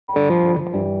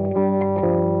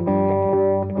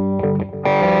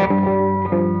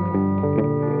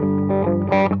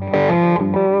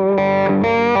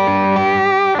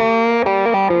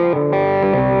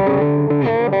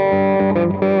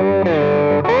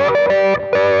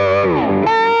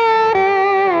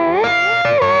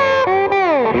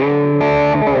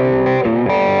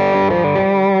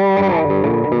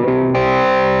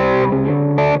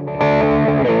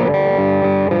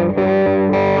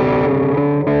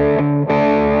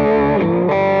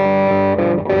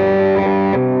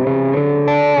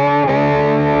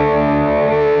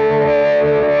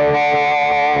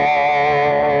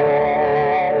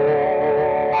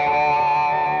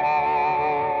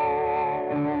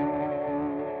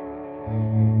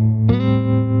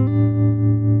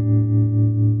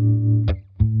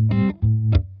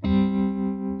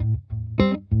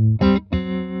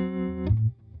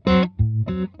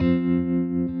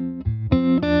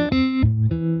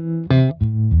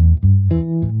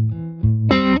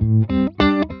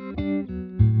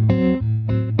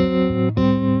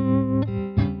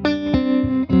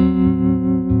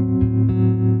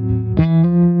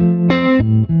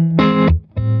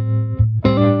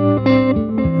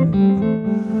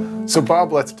So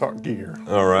Bob, let's talk gear.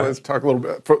 All right. Let's talk a little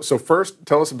bit. So first,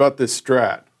 tell us about this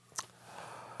Strat.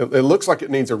 It looks like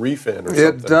it needs a refin or something.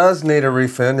 It does need a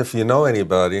refin if you know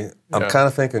anybody. I'm kind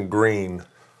of thinking green.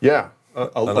 Yeah.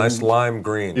 A nice lime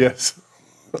green. Yes.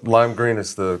 Lime green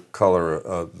is the color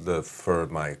for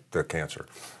the cancer.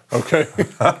 Okay.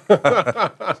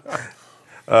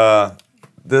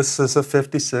 This is a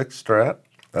 56 Strat,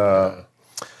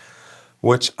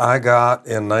 which I got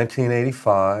in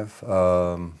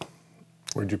 1985.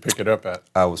 Where'd you pick it up at?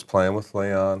 I was playing with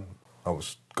Leon. I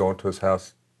was going to his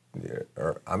house,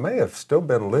 or I may have still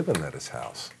been living at his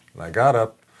house. And I got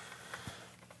up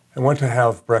and went to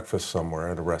have breakfast somewhere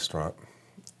at a restaurant.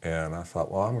 And I thought,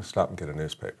 well, I'm going to stop and get a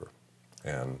newspaper.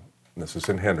 And this is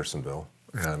in Hendersonville.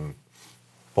 And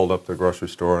pulled up to the grocery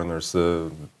store, and there's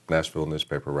the Nashville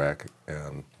newspaper rack.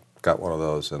 And got one of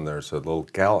those, and there's a little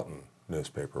Gallatin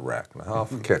newspaper rack. And I thought,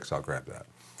 for kicks, I'll grab that.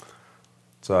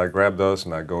 So I grabbed those,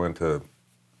 and I go into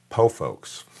Po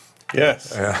Folks.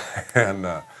 Yes. And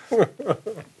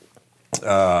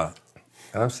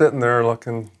I'm sitting there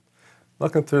looking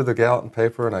through the Gallatin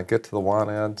paper, and I get to the want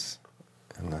ads,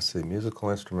 and I see musical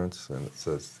instruments, and it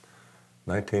says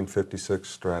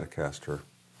 1956 Stratocaster,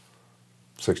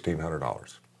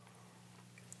 $1,600.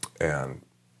 And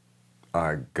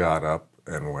I got up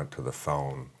and went to the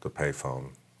phone, the pay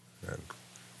phone, and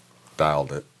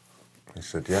dialed it. He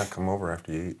said, yeah, come over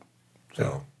after you eat.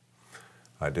 So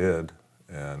I did.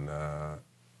 And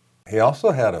he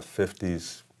also had a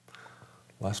 50s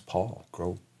Les Paul,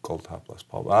 gold top Les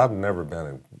Paul. But I was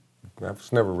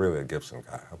never really a Gibson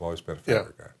guy. I've always been a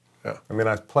Fender guy. Yeah. I mean,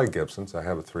 I play Gibsons. I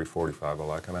have a 345 I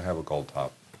like, and I have a gold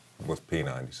top with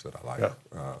P90s that I like. Yeah.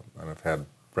 And I've had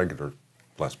regular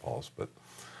Les Pauls. But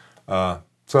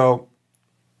so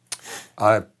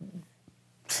I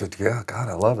said, yeah, God,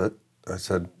 I love it. I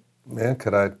said, man,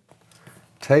 could I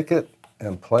take it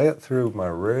and play it through my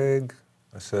rig?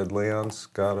 I said, Leon's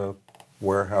got a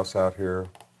warehouse out here.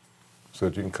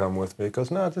 Said, you can come with me. He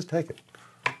goes, no, just take it.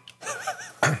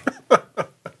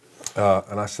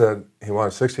 And I said, he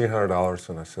wanted $1,600,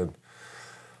 and I said,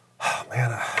 oh,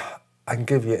 man, I can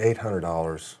give you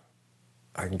 $800.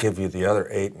 I can give you the other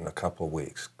 $8 in a couple of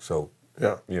weeks. So,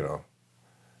 you know.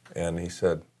 And he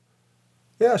said,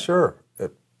 yeah, sure.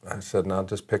 I said, no,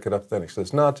 just pick it up then. He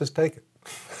says, no, just take it.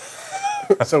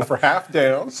 So for half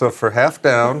down. So for half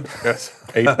down. Yes,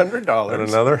 $800. And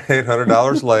another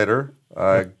 $800 later,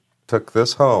 I took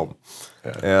this home.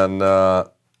 Yeah. And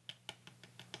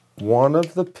one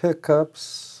of the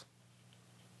pickups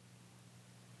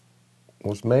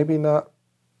was maybe not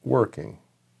working.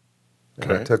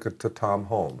 And I took it to Tom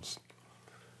Holmes.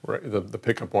 Right, the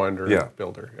pickup winder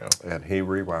builder, And he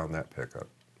rewound that pickup.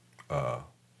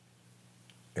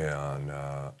 And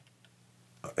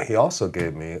he also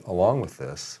gave me, along with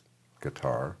this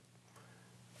guitar,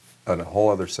 a whole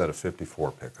other set of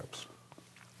 54 pickups.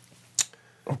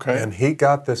 Okay. And he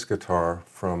got this guitar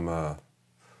from,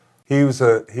 he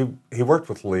worked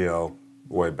with Leo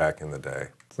way back in the day.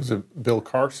 Was it Bill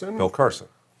Carson? Bill Carson.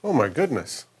 Oh my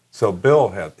goodness. So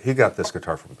he got this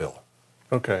guitar from Bill.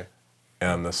 Okay.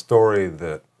 And the story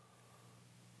that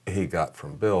he got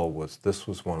from Bill was this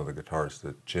was one of the guitars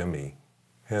that Jimi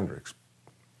Hendrix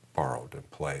borrowed and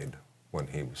played when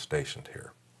he was stationed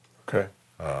here. Okay.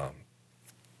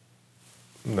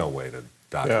 No way to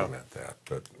document that,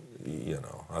 but you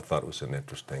know, I thought it was an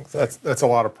interesting thing. That's a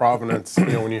lot of provenance. You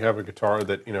know, when you have a guitar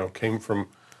that came from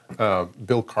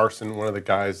Bill Carson, one of the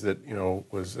guys that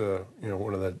was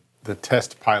one of the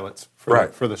test pilots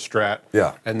for the Strat.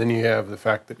 Yeah. And then you have the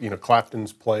fact that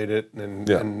Clapton's played it, and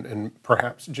Yeah. and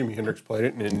perhaps Jimi Hendrix played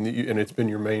it, and it's been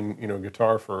your main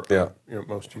guitar for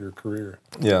most of your career.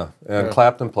 Yeah, and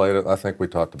Clapton played it. I think we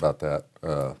talked about that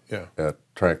Yeah. at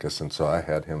Trancas, and so I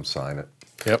had him sign it.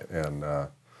 Yep. And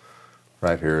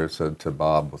right here it said, "To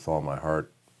Bob with all my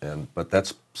heart," but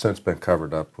that's since been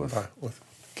covered up with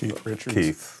Keith Richards.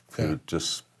 Keith, who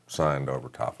just signed over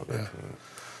top of it. Yeah.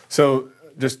 So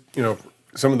just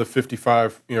some of the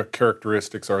 55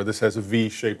 characteristics are: this has a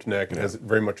V-shaped neck. It has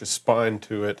very much a spine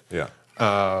to it. Yeah.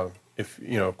 If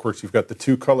of course, you've got the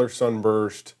two-color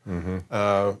sunburst.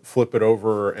 Flip it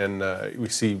over, and we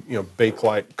see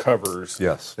bakelite covers.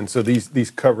 Yes. And so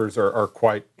these covers are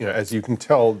quite as you can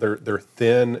tell, they're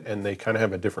thin, and they kind of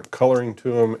have a different coloring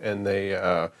to them, and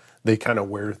they kind of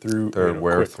wear through. They're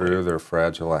wear quickly. through. They're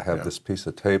fragile. I have this piece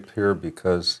of tape here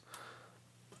because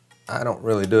I don't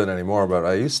really do it anymore. But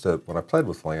I used to, when I played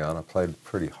with Leon, I played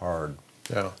pretty hard.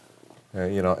 Yeah.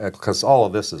 Because all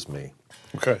of this is me.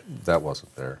 Okay. That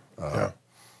wasn't there. Yeah.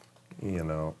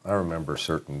 I remember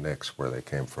certain nicks where they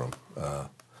came from.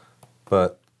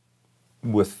 But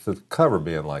with the cover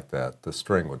being like that, the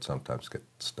string would sometimes get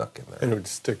stuck in there. And it would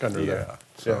stick under there. Yeah.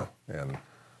 So, and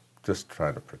just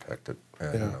trying to protect it.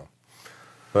 And, Yeah.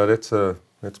 But it's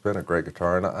been a great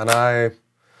guitar. And I,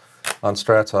 on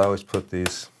Strats, I always put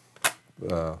these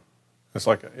It's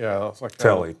like it's like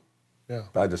telly. Yeah.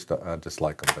 I just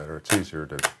like them better. It's easier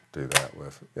to do that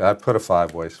with. I put a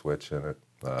 5-way switch in it.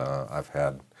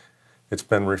 It's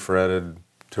been refretted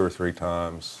 2 or 3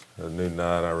 times. A new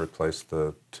nut. I replaced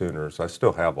the tuners. I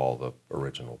still have all the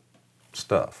original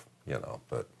stuff,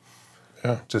 but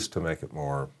just to make it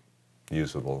more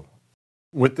usable.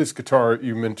 With this guitar,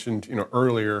 you mentioned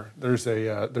earlier, there's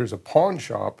a pawn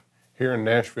shop here in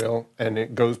Nashville, and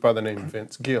it goes by the name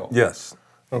Vince Gill. Yes.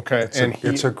 Okay.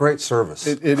 It's a great service.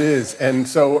 It is. And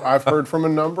so I've heard from a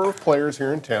number of players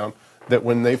here in town that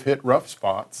when they've hit rough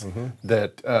spots,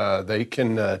 that they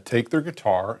can take their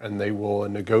guitar and they will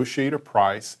negotiate a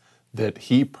price that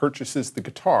he purchases the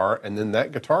guitar, and then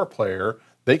that guitar player,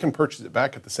 they can purchase it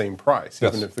back at the same price,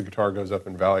 even if the guitar goes up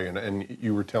in value. And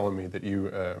you were telling me that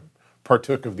you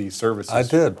partook of these services. I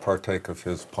did partake of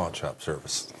his pawn shop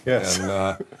service. Yes.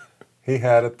 And he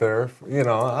had it there. And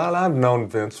I've known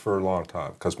Vince for a long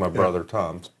time because my brother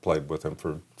Tom's played with him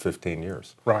for 15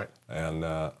 years. Right.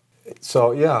 And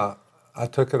so, I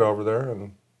took it over there,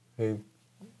 and he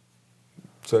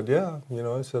said,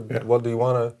 I said, well, do you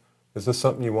want to, is this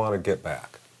something you want to get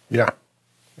back? Yeah.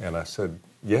 And I said,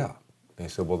 yeah. And he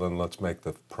said, well, then let's make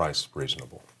the price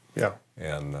reasonable. Yeah.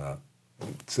 And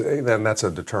then that's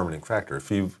a determining factor.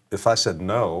 If I said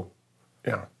no,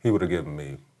 he would have given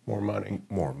me more money.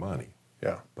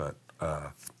 Yeah. But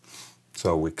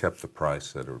so we kept the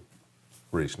price at a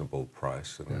reasonable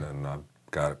price, and then I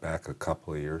got it back a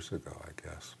couple of years ago, I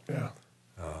guess. Yeah.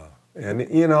 And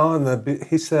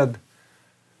he said,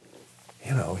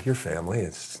 your family,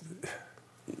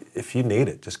 if you need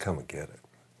it, just come and get it.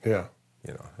 Yeah.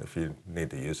 If you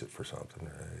need to use it for something,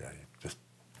 you just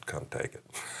come take it.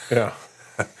 Yeah.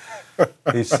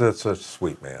 He's such a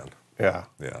sweet man. Yeah.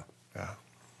 Yeah. Yeah.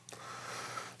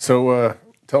 So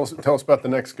tell us about the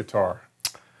next guitar.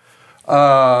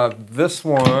 This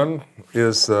one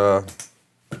is a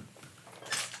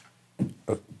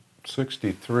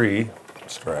 63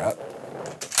 Strat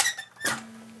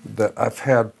that I've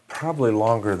had probably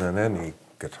longer than any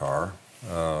guitar.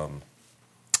 I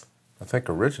think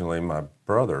originally my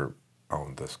brother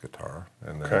owned this guitar,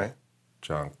 and then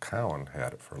John Cowan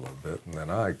had it for a little bit, and then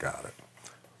I got it.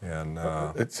 And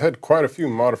it's had quite a few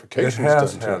modifications. It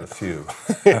has had a few.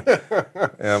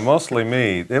 And mostly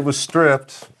me. It was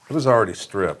stripped. It was already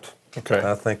stripped. Okay.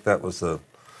 I think that was I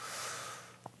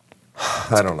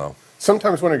don't know.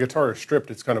 Sometimes when a guitar is stripped,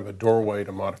 it's kind of a doorway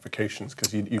to modifications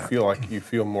because you feel like you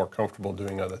feel more comfortable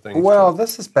doing other things. Well,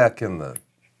 this is back in the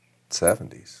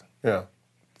 70s. Yeah.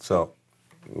 So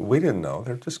we didn't know.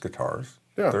 They're just guitars.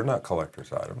 Yeah. They're not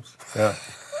collector's items. Yeah.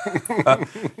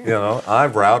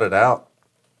 I've routed out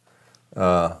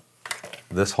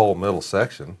this whole middle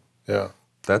section. Yeah.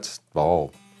 That's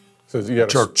all So you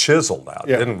got chiseled out.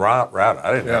 Yeah. Didn't route it.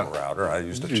 I didn't have a router. I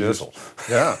used a chisel.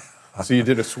 Yeah. So you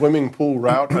did a swimming pool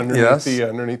route underneath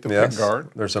the pick guard.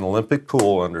 There's an Olympic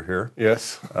pool under here.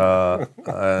 Yes.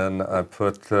 And I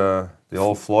put the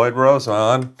old Floyd rose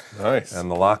on. Nice.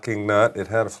 And the locking nut. It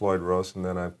had a Floyd rose, and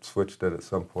then I switched it at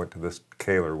some point to this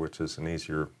Kaler, which is an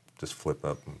easier just flip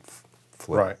up and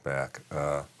flip back.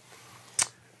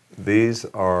 These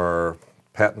are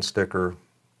patent sticker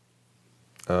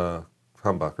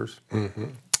humbuckers.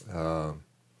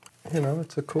 You know,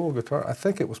 it's a cool guitar. I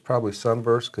think it was probably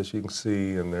sunburst because you can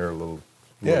see in there a little.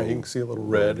 Yeah, you can see a little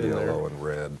red in there. Yellow and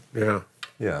red. Yeah.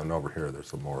 Yeah, and over here there's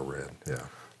some more red. Yeah.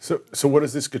 So what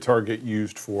does this guitar get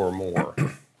used for more?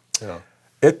 Yeah.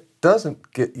 It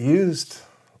doesn't get used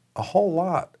a whole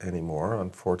lot anymore,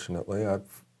 unfortunately.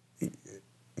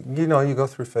 You know, you go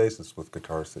through phases with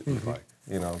guitars that you like.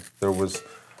 You know,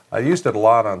 I used it a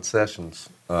lot on sessions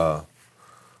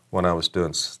when I was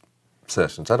doing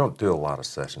sessions. I don't do a lot of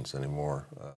sessions anymore.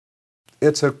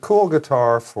 It's a cool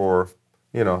guitar for,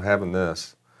 you know, having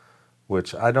this,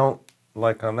 which I don't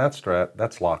like on that Strat.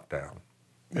 That's locked down.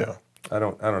 Yeah. I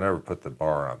don't ever put the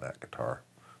bar on that guitar.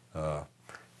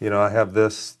 You know, I have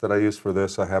this that I use for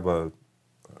this. I've had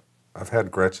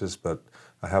Gretsch's, but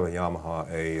I have a Yamaha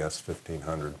AES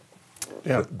 1500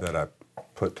 that I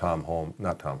put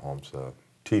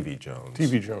TV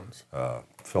Jones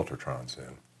Filtertrons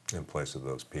in place of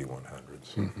those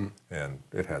P100s, and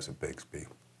it has a Bigsby.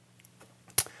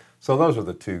 So these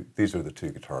are the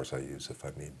two guitars I use if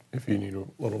I need. If you need a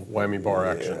little whammy bar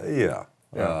action. Yeah.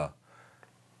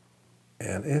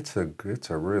 And it's a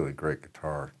really great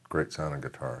guitar, great sounding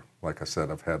guitar. Like I said,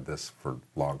 I've had this for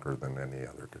longer than any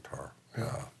other guitar.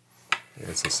 Yeah.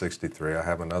 It's a 63. I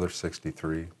have another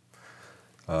 63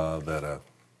 that a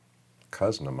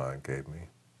cousin of mine gave me,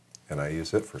 and I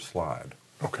use it for slide.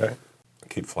 Okay. I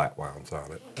keep flat wounds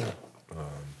on it. Yeah.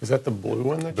 Is that the blue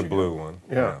one that The blue one.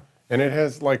 Yeah. And it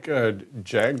has like a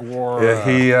Jaguar.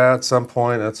 Yeah, at some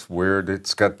point, that's weird.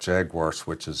 It's got Jaguar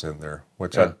switches in there,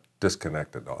 which I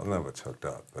disconnected all. None of it's hooked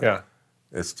up. Yeah.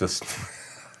 It's just,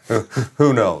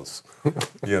 who knows,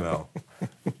 you know.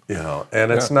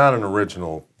 And it's not an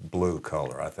original blue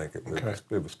color. I think it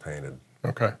was painted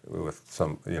with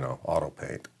some, auto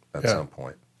paint at some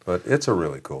point. But it's a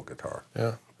really cool guitar.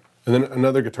 Yeah. And then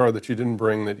another guitar that you didn't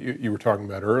bring that you were talking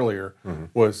about earlier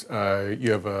was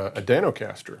you have a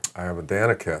Danelectro. I have a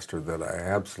Danelectro that I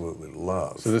absolutely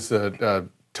love. So this is a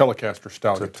Telecaster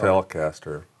style guitar. It's a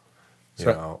Telecaster. You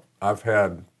know, I've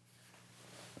had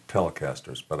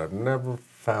Telecasters, but I've never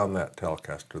found that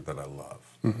Telecaster that I love.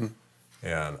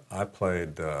 And I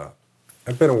played,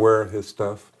 I've been aware of his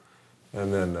stuff,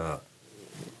 and then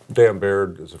Dan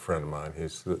Baird is a friend of mine.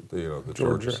 He's the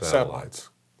Georgia Satellites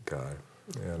guy.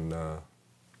 And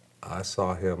I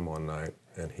saw him one night,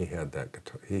 and he had that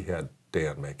guitar. He had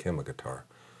Dan make him a guitar,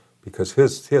 because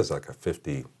he has like a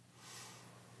 50.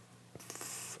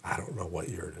 I don't know what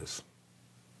year it is.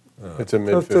 It's a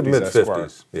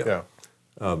mid-50s. Yeah.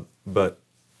 But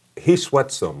he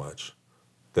sweats so much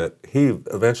that he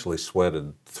eventually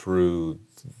sweated through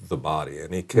the body,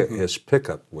 and his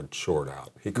pickup would short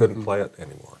out. He couldn't play it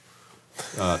anymore.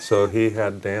 So he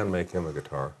had Dan make him a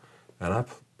guitar, and I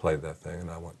played that thing,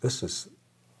 and I went, this is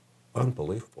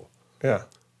unbelievable. Yeah.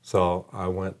 So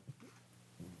I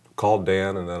called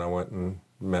Dan, and then I went and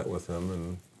met with him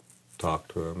and talked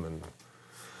to him, and,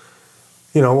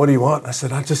 what do you want? I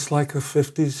said, I just like a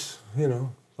 50s,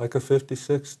 like a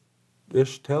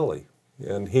 56-ish Tele.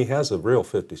 And he has a real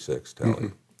 56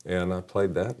 Tele. And I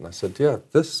played that, and I said, yeah,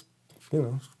 this,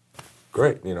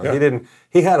 great.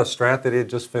 He had a Strat that he had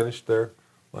just finished there,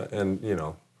 and,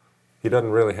 he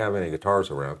doesn't really have any guitars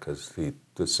around because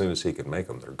as soon as he can make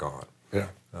them, they're gone. Yeah.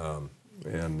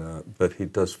 But he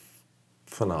does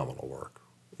phenomenal work.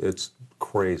 It's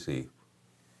crazy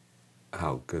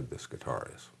how good this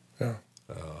guitar is. Yeah.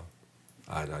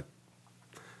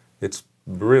 It's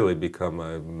really become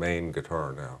my main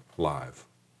guitar now, live.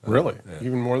 Really?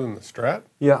 Even more than the Strat?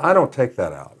 Yeah, I don't take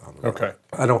that out on the road. Okay.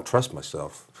 I don't trust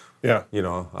myself. Yeah.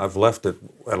 I've left it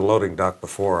at a loading dock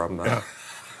before. I'm not.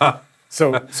 Yeah.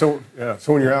 So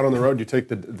when you're out on the road, you take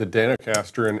the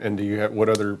Danelectro, and do you have what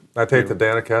other? I take the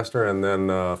Danelectro, and then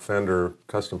Fender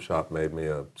Custom Shop made me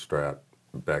a Strat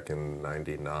back in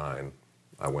 '99.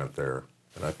 I went there,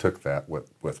 and I took that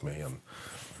with me, and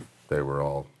they were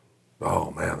all,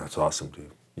 "Oh man, that's awesome!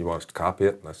 Do you want us to copy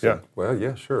it?" And I said, "Well,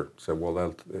 yeah, sure." I said,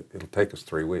 "Well, it'll take us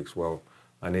 3 weeks." Well,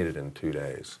 I need it in 2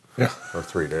 days, or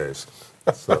 3 days.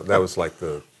 So that was like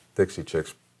the Dixie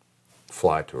Chicks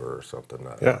fly tour or something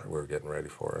that we were getting ready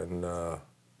for. And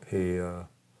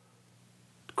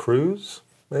Cruz,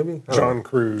 maybe? John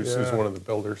Cruz is one of the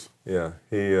builders. Yeah,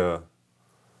 he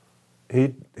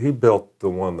built the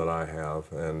one that I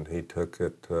have, and he took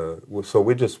it,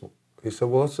 he said,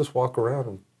 well, let's just walk around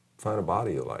and find a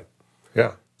body you like.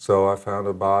 Yeah. So I found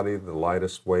a body, the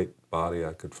lightest weight body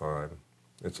I could find.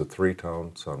 It's a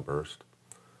 3-tone sunburst,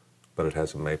 but it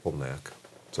has a maple neck,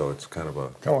 so it's kind of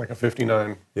like a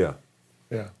 59. Yeah.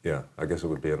 Yeah. Yeah, I guess it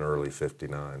would be an early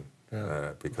 59,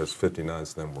 because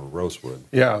 59s then were rosewood.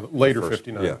 Yeah, later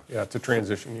 59. Yeah, it's a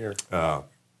transition year.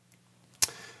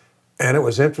 And it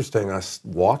was interesting. I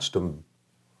watched them.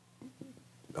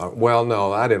 Well,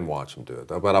 no, I didn't watch them do it,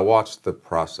 but I watched the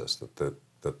process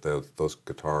that those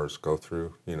guitars go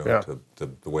through. You know, Yeah.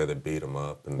 the way they beat them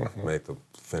up and make the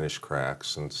finish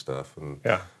cracks and stuff. And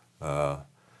Yeah.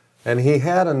 and he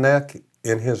had a neck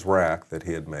in his rack that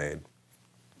he had made.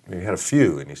 He had a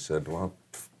few, and he said, "Well,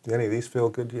 any of these feel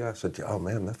good to you?" I said, "Oh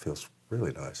man, that feels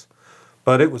really nice."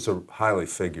 But it was a highly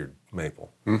figured maple,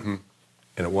 and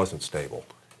it wasn't stable.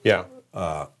 Yeah.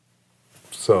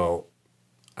 So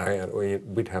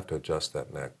we'd have to adjust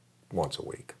that neck once a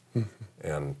week,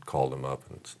 and called him up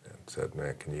and said,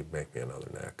 "Man, can you make me another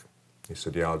neck?" He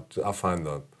said, "Yeah, I'll find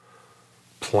the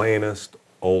plainest,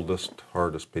 oldest,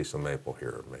 hardest piece of maple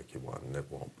here and make you one, and it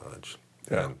won't budge."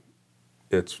 Yeah. And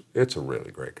it's a really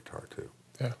great guitar too.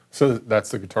 Yeah. So that's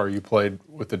the guitar you played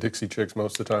with the Dixie Chicks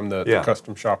most of the time, the Yeah.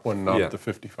 custom shop one, not Yeah. the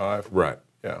 55. Right.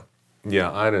 Yeah.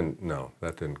 Yeah, I didn't. No,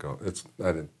 that didn't go.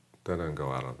 That didn't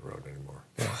go out on the road anymore.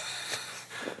 Yeah.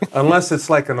 Unless it's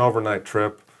like an overnight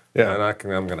trip. Yeah. And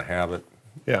I'm going to have it,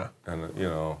 Yeah. and you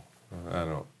know, I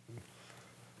don't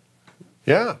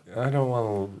Yeah.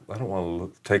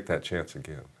 want to take that chance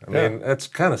again. I Yeah. mean, it's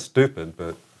kind of stupid,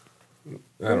 but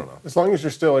I don't know. As long as you're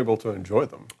still able to enjoy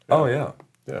them. Oh yeah,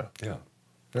 Yeah. yeah.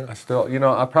 Yeah. I still, you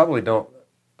know, I probably don't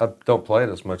play it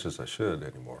as much as I should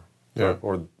anymore. Yeah.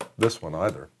 Or this one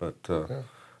either, but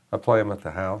I play them at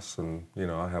the house, and you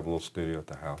know, I have a little studio at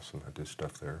the house, and I do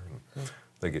stuff there, and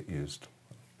they get used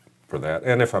for that.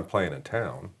 And if I'm playing in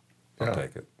town, I'll Yeah.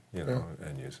 take it, you know,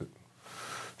 and use it.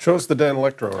 Show us the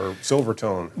Danelectro or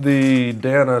Silvertone. The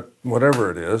Dana, whatever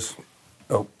it is.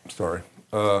 Oh, sorry.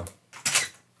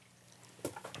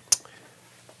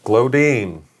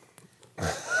 Glodine.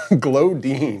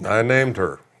 Glodine. I named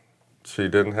her. She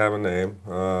didn't have a name.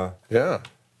 Yeah.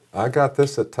 I got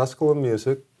this at Tusculum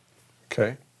Music.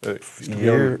 Okay.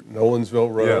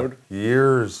 Nolensville Road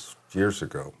years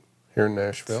ago. here in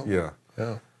Nashville. Yeah.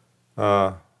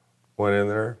 Yeah. Went in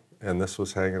there, and this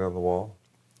was hanging on the wall,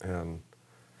 and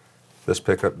this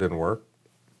pickup didn't work.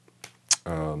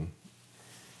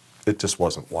 It just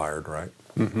wasn't wired right.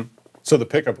 So the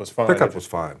pickup was fine. Pickup was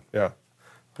fine. Yeah.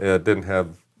 It didn't have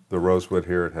the rosewood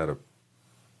here. It had a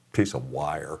piece of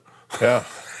wire. Yeah.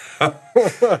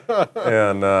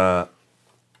 And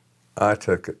I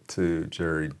took it to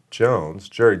Jerry Jones.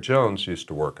 Jerry Jones used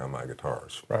to work on my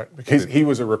guitars. Right. Because he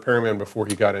was a repairman before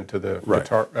he got into the Right.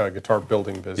 guitar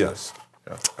building business.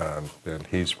 Yes. Yeah. And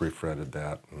he's refretted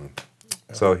that. And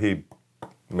so he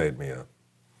made me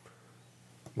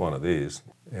one of these.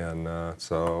 And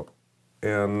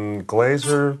and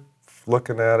Glazer,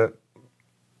 looking at it,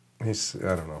 I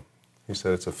don't know. He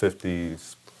said it's a 50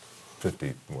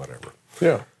 whatever.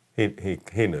 Yeah. He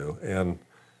knew, and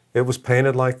it was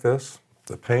painted like this.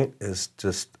 The paint is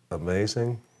just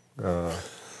amazing.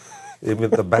 Even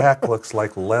the back looks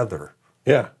like leather.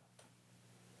 Yeah.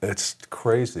 It's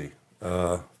crazy.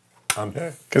 Because I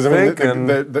mean,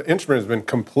 the instrument has been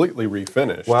completely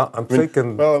refinished. Well, I'm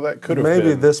thinking. Well, that could have maybe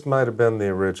been this might have been the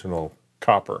original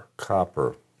copper.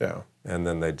 copper, Yeah. and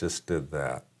then they just did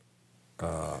that.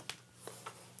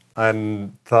 I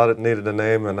thought it needed a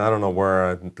name, and I don't know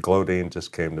where Glodine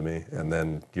just came to me. And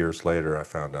then years later, I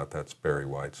found out that's Barry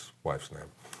White's wife's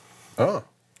name, Oh.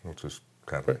 which is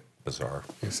kind of bizarre.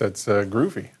 He said it's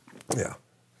groovy. Yeah,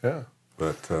 Yeah.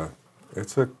 but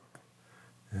it's a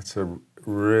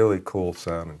really cool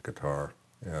sounding guitar,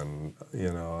 and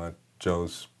you know,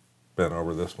 Joe's been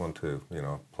over this one too. You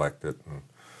know, plecked it, and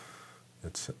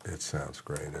it sounds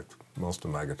great. Most of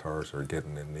my guitars are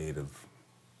getting in need of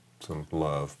some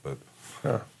love, but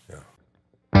Yeah.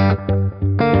 yeah.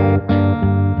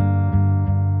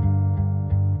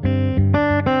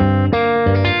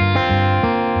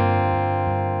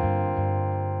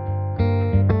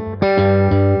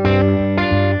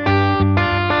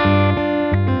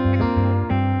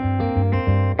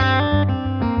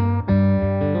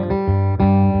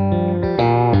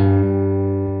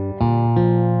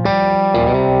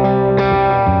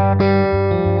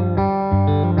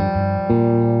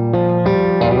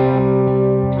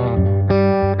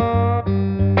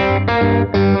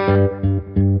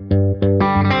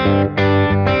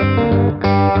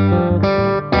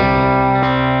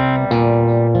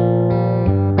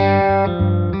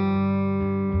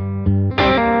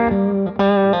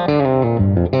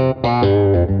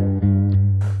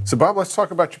 So Bob, let's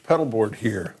talk about your pedal board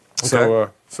here. Okay.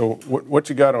 So what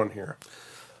you got on here?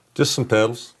 Just some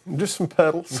pedals. Just some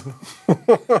pedals.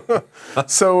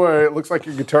 So it looks like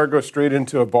your guitar goes straight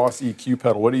into a Boss EQ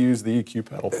pedal. What do you use the EQ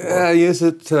pedal for? I use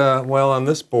it, well, on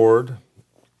this board.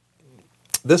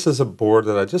 This is a board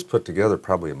that I just put together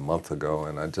probably a month ago,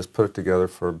 and I just put it together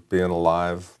for being a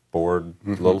live board,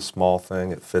 little small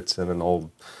thing. It fits in an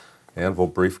old Anvil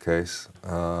briefcase.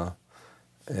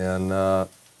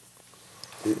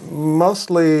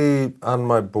 Mostly on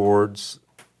my boards,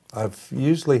 I've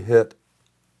usually hit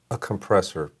a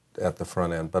compressor at the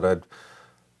front end, but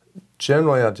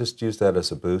generally I just use that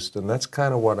as a boost, and that's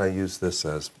kind of what I use this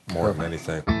as more than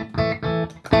anything. I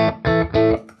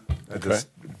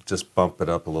just bump it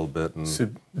up a little bit. And so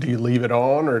do you leave it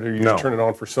on, or do you just turn it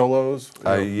on for solos?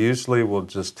 I usually will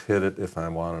just hit it if I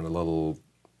want it a little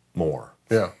more.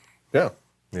 Yeah, yeah.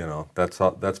 You know,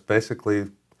 that's basically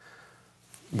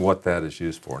what that is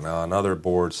used for. Now, on other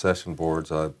boards, session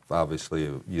boards, I obviously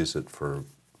use it for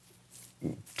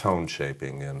tone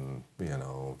shaping, and you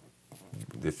know,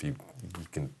 if you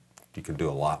can do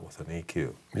a lot with an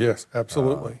EQ. Yes,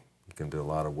 absolutely. You can do a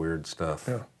lot of weird stuff.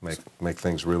 Yeah. Make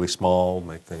things really small,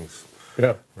 make things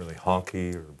yeah. really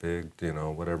honky or big. You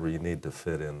know, whatever you need to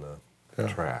fit in the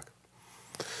track.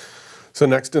 So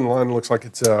next in line looks like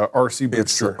it's a RC booster.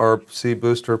 It's an RC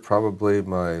booster, probably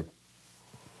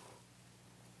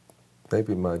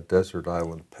maybe my desert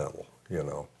island pedal, you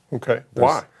know. Okay.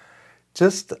 Why?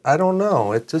 Just, I don't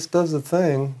know. It just does a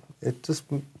thing. It just,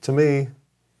 to me,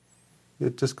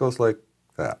 it just goes like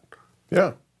that. Yeah.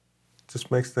 It just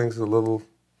makes things a little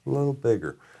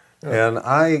bigger. Yeah. And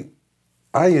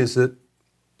I use it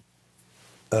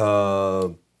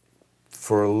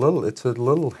for a little, it's a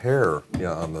little hair,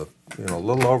 on the, a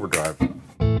little overdrive.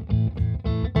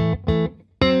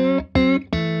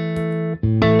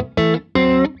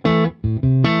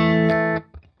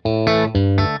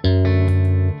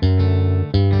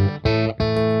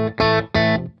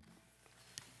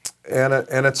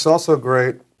 And it's also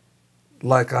great,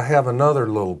 like I have another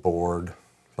little board,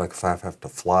 like if I have to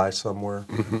fly somewhere,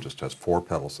 it just has 4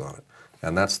 pedals on it.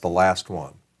 And that's the last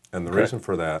one. And the reason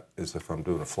for that is if I'm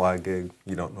doing a fly gig,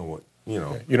 you don't know what, You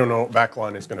don't know what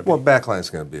backline is going to be. What backline is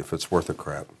going to be, if it's worth a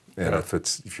crap. And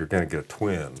if you're going to get a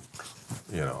twin,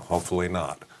 hopefully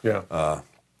not. Yeah.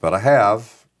 But I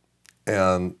have,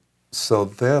 and so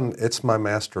then it's my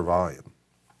master volume,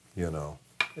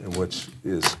 which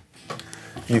is,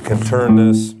 you can turn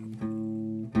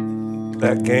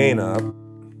that gain up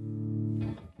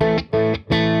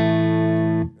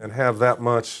and have that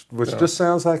much, which just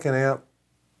sounds like an amp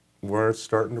where it's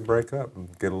starting to break up and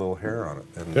get a little hair on it.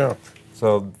 And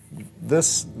so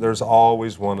there's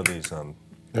always one of these on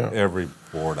every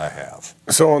board I have.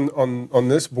 So on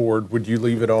this board, would you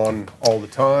leave it on all the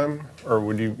time, or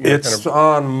would you? It's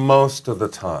on most of the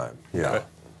time, yeah.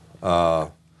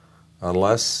 Okay.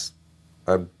 Unless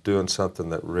I'm doing something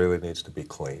that really needs to be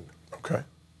clean. Okay.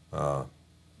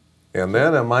 And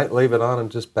then I might leave it on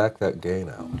and just back that gain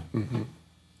out. Mm-hmm.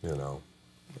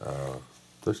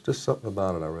 There's just something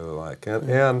about it I really like.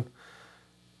 And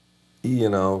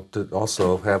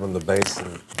also having the bass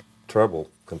and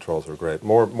treble controls are great.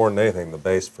 More than anything, the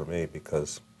bass for me,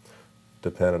 because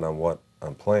depending on what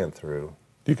I'm playing through,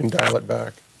 you can dial it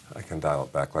back. I can dial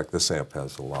it back. Like this amp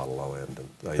has a lot of low end, and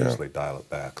I usually dial it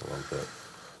back a little bit.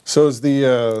 So is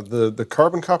the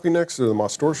carbon copy next, or the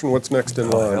Mostortion? What's next in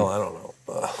line? Hell, I don't know.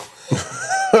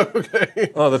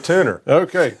 Okay. Oh, the tuner.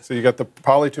 Okay, so you got the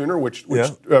poly tuner, which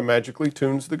magically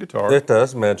tunes the guitar. It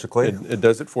does magically. It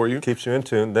does it for you. Keeps you in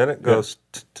tune. Then it goes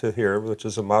to here, which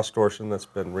is a Mostortion that's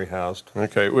been rehoused.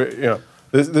 Okay.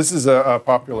 This is a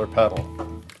popular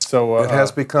pedal. So it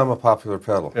has become a popular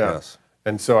pedal. Yeah. Yes.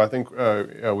 And so I think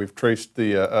we've traced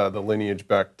the lineage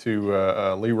back to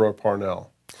Leroy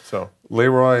Parnell. So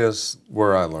Leroy is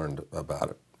where I learned about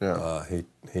it. Yeah.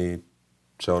 He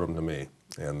showed them to me,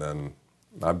 and then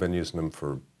I've been using them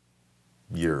for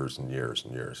years and years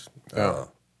and years. Yeah.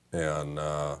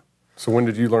 So when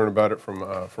did you learn about it from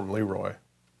Leroy?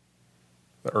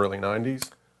 The early '90s.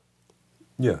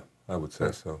 Yeah, I would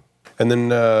say so. And then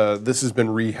this has been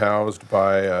rehoused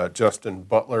by Justin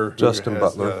Butler, who has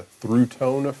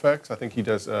Truetone effects. I think he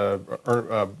does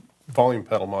volume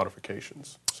pedal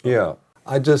modifications. So. Yeah.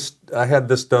 I had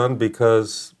this done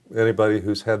because anybody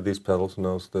who's had these pedals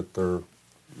knows that they're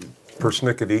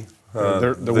persnickety.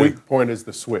 The weak point is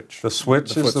the switch. The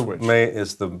switch is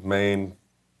the main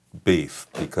beef,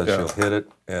 because you'll hit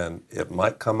it and it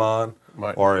might come on,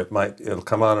 or it'll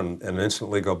come on and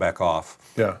instantly go back off.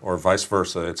 Yeah. Or vice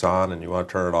versa. It's on and you want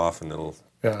to turn it off and it'll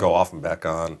go off and back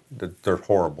on. They're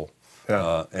horrible.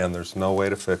 Yeah. And there's no way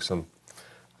to fix them.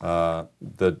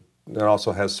 It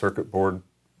also has circuit board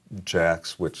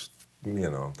jacks, which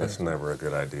that's never a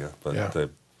good idea.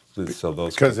 But so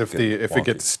those, because if it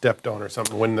gets stepped on or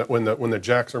something, when the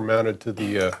jacks are mounted to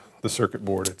the circuit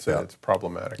board, it's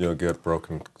problematic. You'll get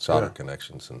broken solder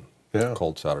connections and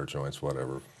cold solder joints,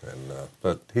 whatever. And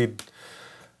but he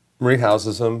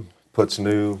rehouses them, puts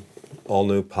all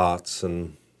new pots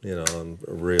and, you know, and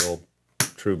a real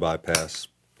true bypass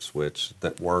switch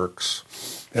that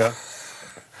works. Yeah.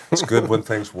 It's good when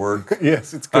things work.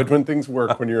 Yes, it's good when things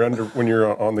work when you're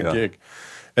on the gig.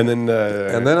 And then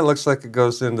it looks like it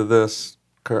goes into this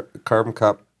carbon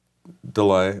cop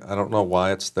delay. I don't know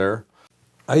why it's there.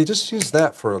 I just use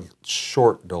that for a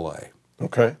short delay.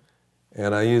 Okay.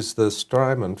 And I use the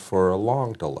Strymon for a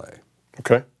long delay.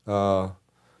 Okay.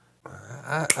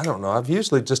 I don't know. I've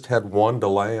usually just had one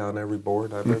delay on every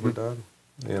board I've ever done,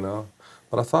 you know.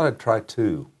 But I thought I'd try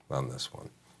 2 on this one.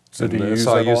 So do you use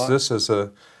I that a use lot? this as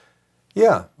a,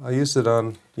 yeah, I use it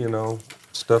on, you know,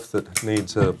 stuff that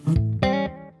needs a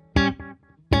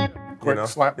quick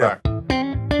slap back.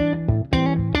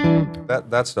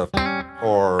 That stuff.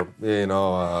 Or, you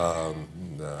know,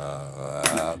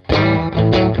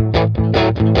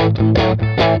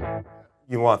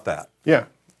 you want that. Yeah.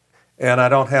 And I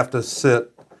don't have to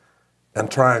sit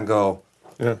and try and go,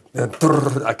 and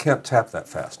I can't tap that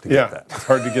fast to get that. It's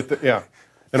hard to get that, yeah.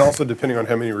 And also depending on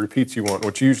how many repeats you want,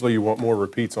 which usually you want more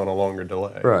repeats on a longer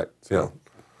delay. Right, so,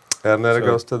 yeah. And then it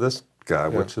goes to this guy,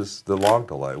 which is the long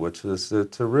delay, it's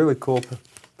a really cool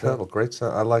pedal, great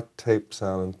sound. I like tape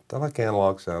sound, and I like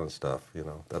analog sound and stuff, you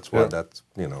know. That's why that's,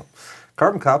 you know.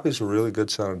 Carbon copy's a really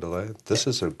good sound delay. This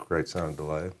is a great sound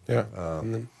delay. Yeah.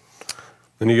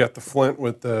 Then you got the Flint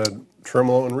with the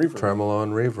tremolo and reverb. Tremolo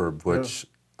and reverb, which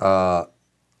out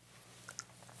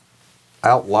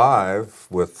live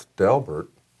with Delbert,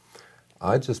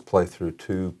 I just play through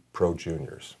 2 Pro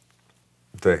Juniors.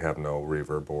 They have no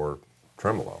reverb or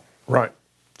tremolo. Right.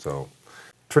 So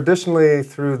traditionally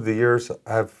through the years,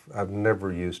 I've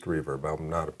never used reverb. I'm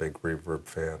not a big reverb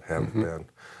fan, haven't been.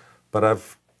 But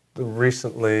I've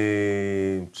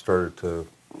recently started to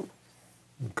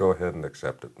go ahead and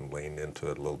accept it and lean into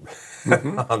it a little bit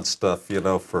on stuff, you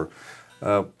know, for,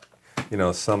 you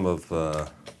know, some of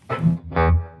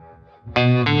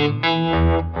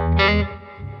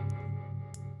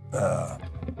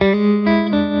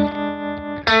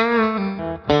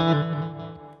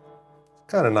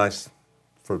kind of nice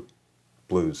for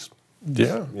blues.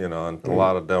 Yeah. You know, and a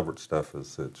lot of Delbert stuff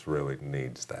it really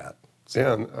needs that. So.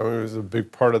 Yeah, and, I mean, it was a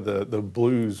big part of the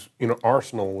blues, you know,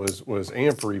 arsenal was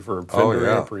amp reverb, Fender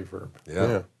amp reverb.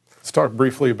 Yeah. Let's talk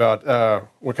briefly about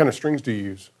what kind of strings do you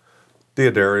use?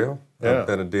 Diodario. I've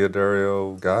been a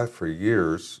Diodario guy for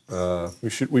years. We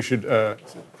should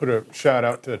put a shout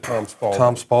out to Tom Spaulding.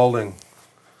 Tom Spaulding,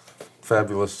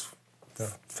 fabulous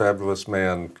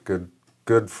man,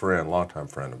 good friend, longtime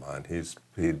friend of mine.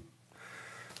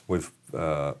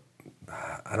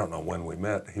 I don't know when we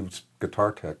met. He was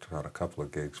guitar tech on a couple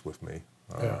of gigs with me,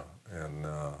 and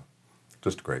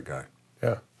just a great guy.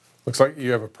 Yeah, looks like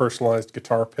you have a personalized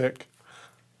guitar pick.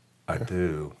 I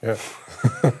do. Yeah.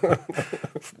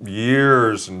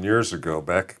 Years and years ago,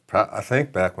 I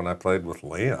think back when I played with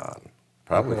Leon,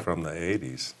 probably from the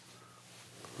 '80s.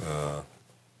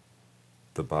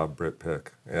 The Bob Britt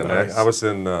pick, and nice. I was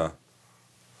in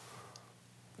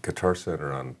Guitar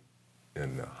Center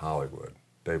in Hollywood.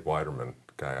 Dave Weiderman,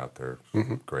 guy out there,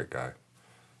 great guy.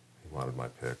 He wanted my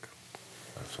pick,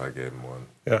 so I gave him one.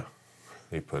 Yeah.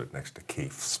 He put it next to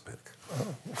Keith's pick.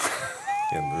 Oh.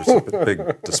 And there's a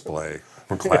big display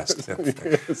from Class 10.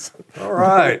 Yes. All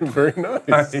right. Very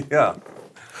nice. Yeah.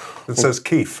 It says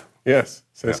Keith. Yes,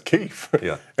 it says Keith.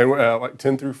 Yeah. And like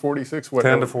 10 through 46? What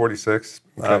 10 to 46.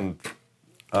 Okay.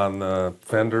 On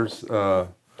Fenders.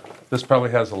 This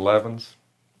probably has 11s.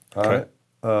 Okay.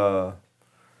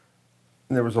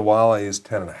 There was a while I used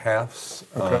 10.5s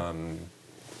on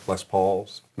Les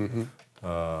Pauls.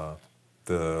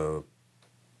 The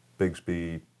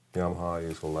Bigsby Yamaha I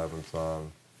use 11s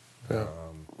on. Yeah.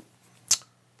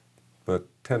 But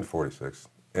 10 to 46.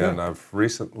 And I've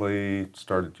recently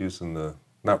started using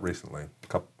not recently,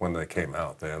 when they came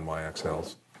out, the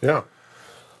NYXLs. Yeah.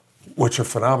 Which are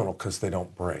phenomenal because they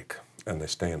don't break and they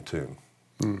stay in tune.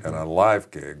 And on a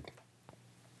live gig,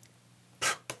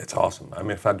 it's awesome. I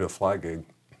mean, if I do a fly gig,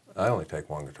 I only take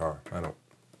one guitar. I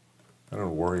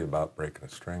don't worry about breaking a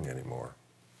string anymore.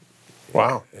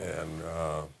 Wow. And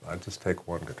I just take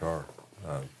one guitar.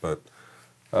 But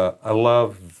I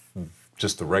love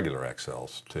just the regular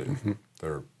XLs too.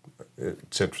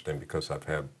 It's interesting because I've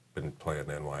been playing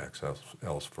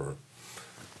NYXLs for the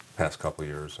past couple of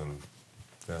years, and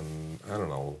I don't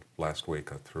know, last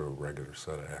week I threw a regular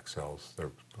set of XLs. I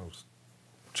was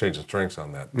changing strings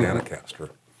on that Danelectro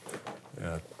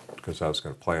because I was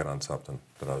going to play it on something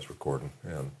that I was recording,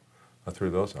 and I threw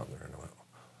those on there, and I went,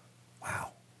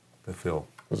 wow, they feel...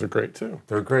 Those are great too.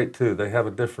 They're great too. They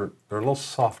have they're a little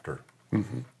softer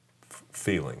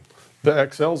feeling. The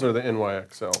XLs or the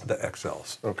NYXL? The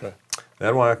XLs. Okay. The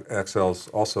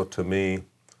NYXLs also, to me,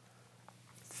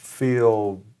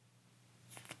 feel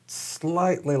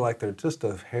slightly like they're just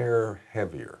a hair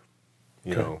heavier,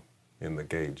 you know, in the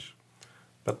gauge.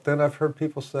 But then I've heard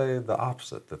people say the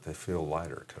opposite, that they feel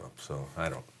lighter to them. So I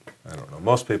don't know.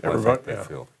 Most people, I think they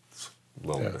feel a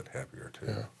little bit heavier too.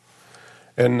 Yeah.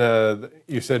 And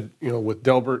you said, you know, with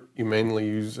Delbert, you mainly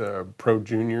use Pro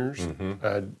Juniors.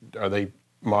 Are they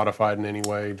modified in any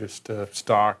way, just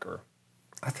stock, or?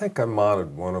 I think I modded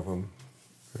one of them.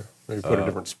 Yeah. Maybe put a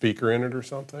different speaker in it or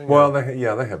something? Well, they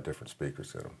have different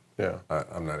speakers in them. Yeah.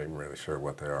 I'm not even really sure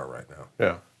what they are right now.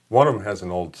 Yeah. One of them has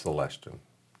an old Celestion.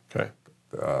 Okay.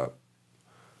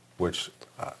 Which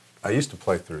I used to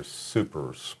play through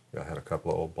Supers. I had a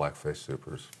couple of old blackface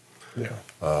Supers. Yeah.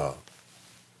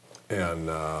 And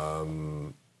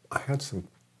I had some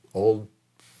old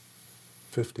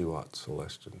 50-watt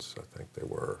Celestions, I think they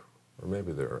were. Or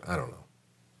maybe they were, I don't know.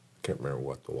 I can't remember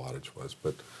what the wattage was.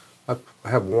 But I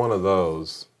have one of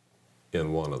those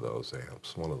in one of those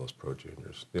amps, one of those Pro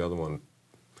Juniors. The other one,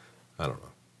 I don't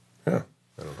know. Yeah.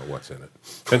 I don't know what's in it.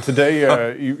 And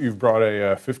today you've brought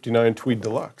a 59 Tweed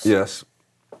Deluxe. Yes.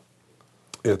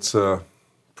 It's a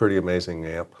pretty amazing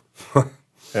amp.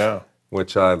 Yeah.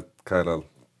 Which I kind of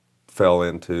fell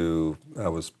into. I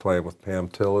was playing with Pam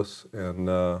Tillis, and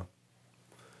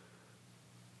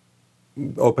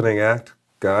opening act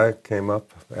guy came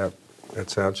up at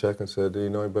soundcheck and said, "Do you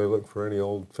know anybody looking for any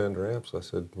old Fender amps?" I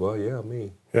said, "Well, yeah,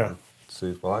 me." Yeah.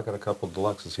 See, well, I got a couple of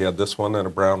Deluxes. He had this one and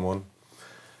a brown one,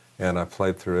 and I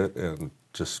played through it and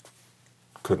just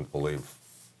couldn't believe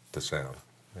the sound.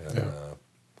 And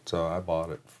so I bought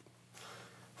it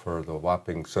for the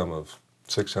whopping sum of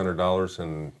 $600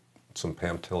 and some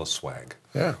Pam Tillis swag.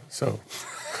 Yeah, so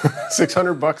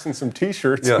 $600 and some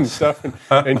T-shirts and Yes. stuff,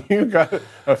 and you got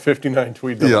a 59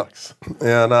 Tweed Deluxe.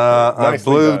 Yeah. And I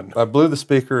blew the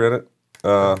speaker in it,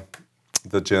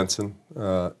 the Jensen.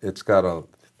 It's got a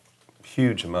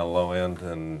huge amount of low end,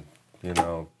 and you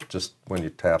know, just when you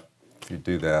tap, if you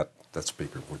do that, that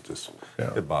speaker would just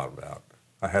it bottomed out.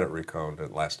 I had it reconed.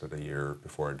 It lasted a year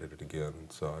before I did it again.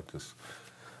 So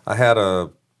I had a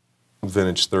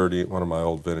vintage 30, one of my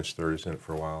old vintage 30s in it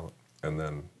for a while, and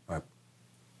then I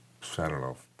don't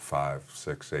know, 5,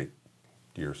 6, 8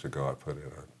 years ago, I put in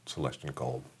a Celestion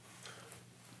Gold,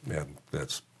 and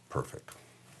that's perfect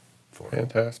for it.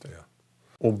 Fantastic. Yeah.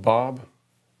 Well, Bob,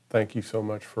 thank you so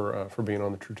much for being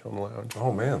on the Truetone Lounge.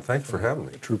 Oh man, thanks for having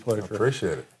me. True pleasure. I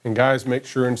appreciate it. And guys, make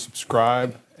sure and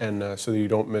subscribe, and so that you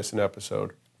don't miss an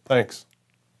episode. Thanks.